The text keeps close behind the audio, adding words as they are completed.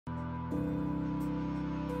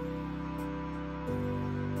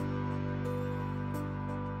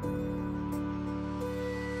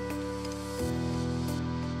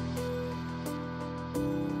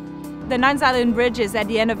The Nines Island Bridge is at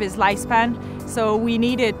the end of its lifespan, so we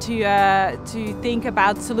needed to think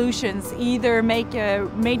about solutions, either make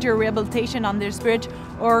a major rehabilitation on this bridge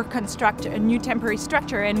or construct a new temporary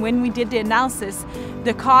structure. And when we did the analysis,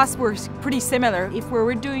 the costs were pretty similar. If we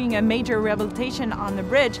were doing a major rehabilitation on the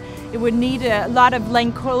bridge, it would need a lot of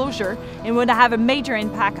lane closure and would have a major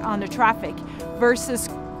impact on the traffic, versus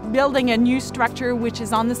building a new structure which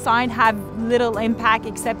is on the side, have little impact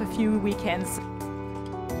except a few weekends.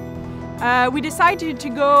 We decided to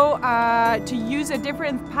go to use a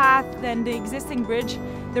different path than the existing bridge.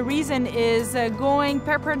 The reason is going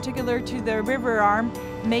perpendicular to the river arm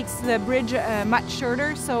makes the bridge much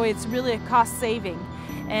shorter, so it's really a cost saving.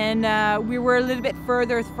 And we were a little bit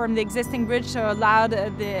further from the existing bridge, so allowed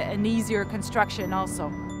an easier construction also.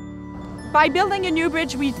 By building a new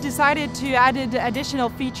bridge, we decided to add an additional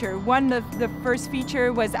feature. One of the first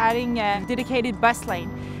feature was adding a dedicated bus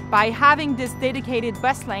lane. By having this dedicated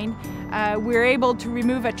bus lane, we're able to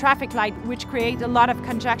remove a traffic light, which creates a lot of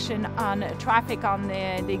congestion on traffic on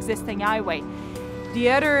the existing highway. The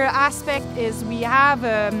other aspect is we have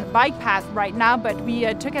a bike path right now, but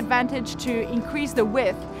we took advantage to increase the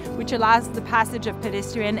width, which allows the passage of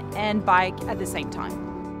pedestrian and bike at the same time.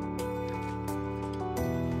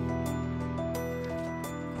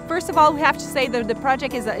 First of all, we have to say that the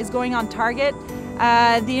project is going on target.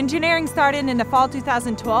 The engineering started in the fall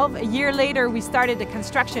 2012. A year later, we started the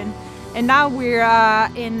construction, and now we're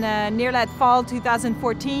in near that fall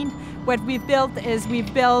 2014. What we've built is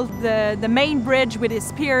we've built the main bridge with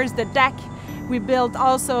its piers, the deck. We built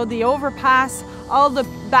also the overpass, all the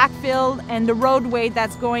backfill and the roadway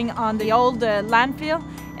that's going on the old landfill.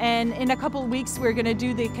 And in a couple of weeks, we're going to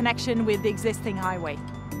do the connection with the existing highway.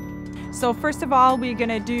 So first of all, we're going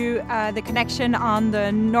to do the connection on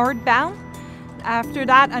the northbound. After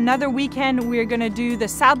that, another weekend, we're going to do the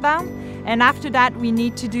southbound. And after that, we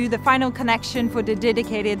need to do the final connection for the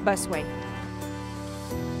dedicated busway.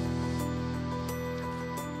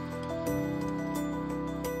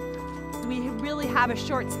 We really have a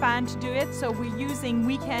short span to do it, so we're using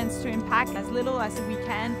weekends to impact as little as we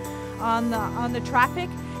can on the traffic.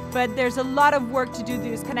 But there's a lot of work to do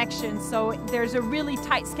these connections, so there's a really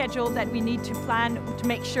tight schedule that we need to plan to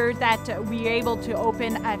make sure that we're able to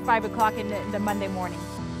open at 5 o'clock in the Monday morning.